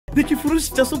Ni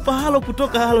kifurushi cha Super Halo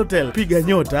kutoka Halotel. Piga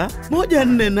nyota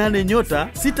 148 nyota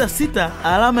 66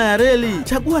 alama ya reli.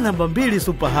 Chagua namba 2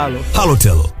 Super Halo.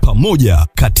 Halotel, pamoja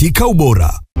katika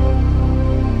ubora.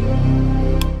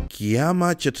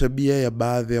 Kiama cha tabia ya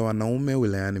baadhi ya wanaume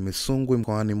wilayani Misungwi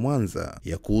Mkoani Mwanza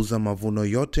ya kuuza mavuno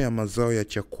yote ya mazao ya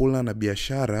chakula na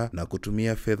biashara na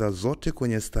kutumia fedha zote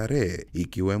kwenye starehe,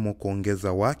 ikiwemo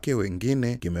kuongeza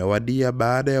wengine, kimewadia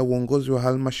baada ya uongozi wa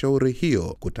halmashauri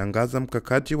hiyo kutangaza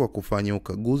mkakati wa kufanya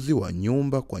ukaguzi wa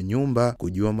nyumba kwa nyumba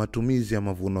kujua matumizi ya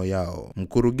mavuno yao.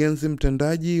 Mkurugenzi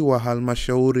mtendaji wa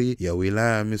halmashauri ya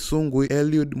wilaya ya Misungwi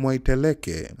Eliud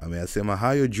Mwaiteleke ameyasema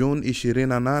hayo Juni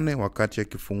 28 wakati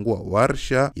akifungua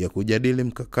warsha ya kujadili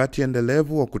mkakati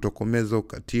endelevu wa kutokomeza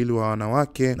ukatili wa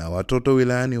wanawake na watoto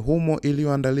wilayani humo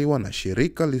iliyoandaliwa na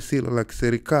shirika lisilo la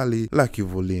kiserikali la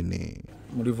Kivulini.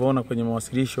 Mlivyoona kwenye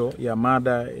mawasilisho ya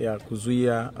mada ya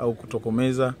kuzuia au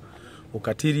kutokomeza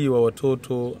ukatili wa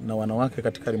watoto na wanawake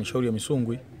katika halmashauri ya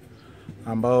Misungwi,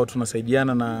 ambao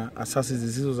tunasaidiana na asasi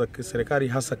zisizo za kiserikali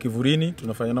hasa Kivulini,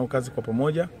 tunafanya nao kazi kwa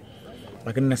pamoja,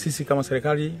 lakini na sisi kama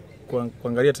serikali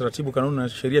kuangalia taratibu, kanuni na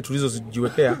sheria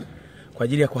tulizojiwekea kwa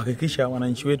ajili ya kuhakikisha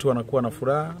wananchi wetu wanakuwa na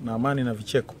furaha na amani na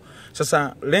vicheko.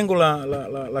 Sasa lengo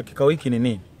la kikao hiki ni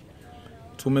nini?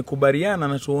 Tumekubaliana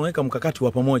na tuweka mkakati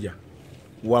wa pamoja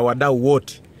wa wadau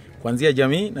wote kuanzia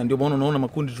jamii, na ndio maana unaona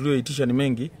makundi tuliyoitisha ni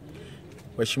mengi.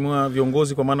 Waheshimiwa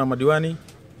viongozi kwa maana madiwani,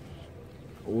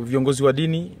 viongozi wa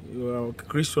dini wa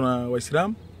Kristo na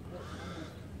Waislamu,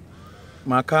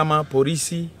 mahakama,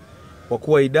 polisi,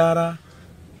 wakuu wa idara,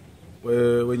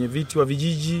 wenye viti wa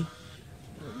vijiji,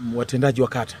 watendaji wa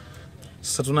kata.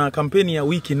 Sasa tuna kampeni ya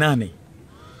wiki 8.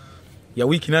 Ya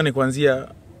wiki 8 kuanzia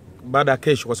baada ya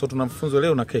kesho, kwa sababu tuna mafunzo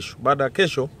leo na kesho. Baada ya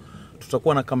kesho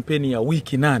tutakuwa na kampeni ya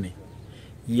wiki 8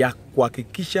 ya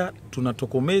kuhakikisha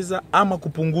tunatokomeza ama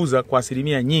kupunguza kwa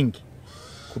asilimia nyingi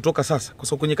kutoka sasa. Kwa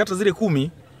sababu kwenye kata zile 10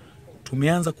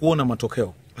 tumeanza kuona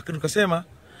matokeo. Lakini tukasema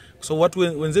kwa sababu watu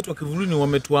wenzetu wa Kivulini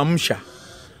wametuamsha,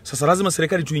 sasa lazima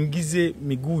serikali tuingize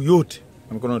miguu yote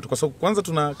na mikono yote. Kwa sababu kwanza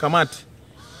tuna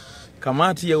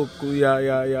kamati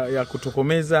ya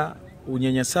kutokomeza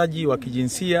unyanyasaji wa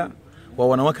kijinsia wa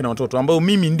wanawake na watoto, ambao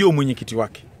mimi ndio mwenyekiti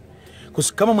wake.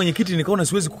 Kama mwenyekiti nikaona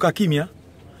siwezi kukaa kimya,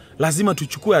 lazima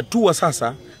tuchukue hatua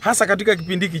sasa, hasa katika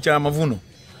kipindi hiki cha mavuno.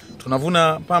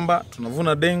 Tunavuna pamba,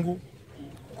 tunavuna dengu,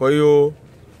 kwa hiyo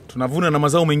tunavuna na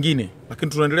mazao mengine,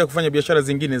 lakini tunaendelea kufanya biashara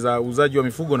zingine za uuzaji wa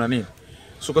mifugo na nini.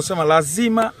 So kusema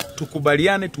lazima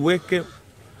tukubaliane tuweke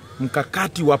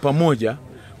mkakati wa pamoja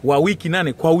wa wiki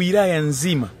 8 kwa wilaya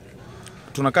nzima.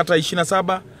 Tunakata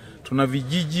 27, tuna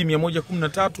vijiji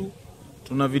 113,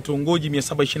 tuna vitongoji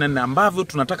 724 ambavyo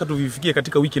tunataka tuvifikie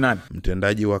katika wiki 8.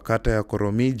 Mtendaji wa kata ya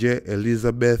Koromije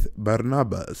Elizabeth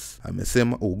Barnabas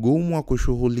amesema ugumu wa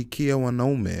kushughulikia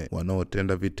wanaume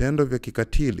wanaotenda vitendo vya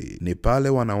kikatili ni pale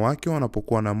wanawake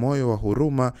wanapokuwa na moyo wa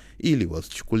huruma ili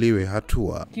wasichukuliwe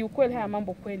hatua. Kiukweli haya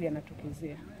mambo kweli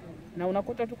yanatokezea. Na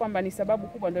unakuta tu kwamba ni sababu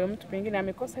kubwa ndio mtu pengine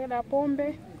amekosa hela ya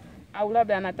pombe, au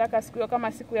labda anataka siku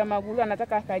kama siku ya magulu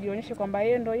anataka akajionyeshe kwamba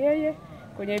yeye ndo yeye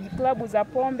kwenye klabu za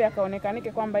pombe,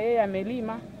 akaonekanike kwamba yeye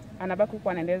amelima, anabaki huko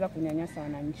anaendeleza kunyanyasa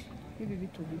wananchi. Hivi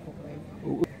vitu vipo kwa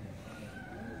hivyo.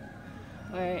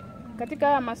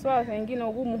 Katika masuala mengine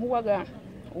ugumu huaga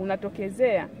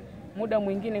unatokezea muda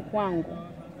mwingine kwangu.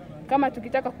 Kama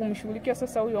tukitaka kumshughulikia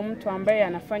sasa huyo mtu ambaye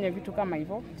anafanya vitu kama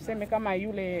hivyo, tuseme kama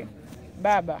yule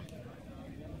baba,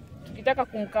 tukitaka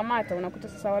kumkamata unakuta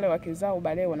sasa wale wake zao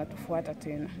baadaye wanatufuata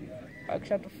tena.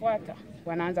 Wakishatufuata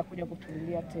wanaanza kuja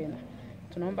kutulilia tena.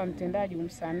 Tunaomba mtendaji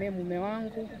umsamee mume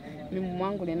wangu, mimi mume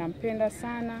wangu ninampenda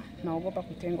sana, naogopa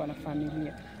kutengwa na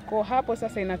familia. Kwa hapo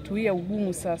sasa inatuia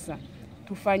ugumu sasa.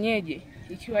 Tufanyeje?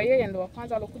 Ikiwa yeye ndo wa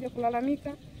kwanza alokuja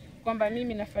kulalamika kwamba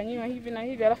mimi nafanyiwa hivi na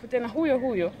hivi, alafu tena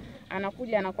huyo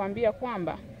anakuja anakuambia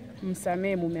kwamba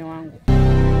msamee mume wangu.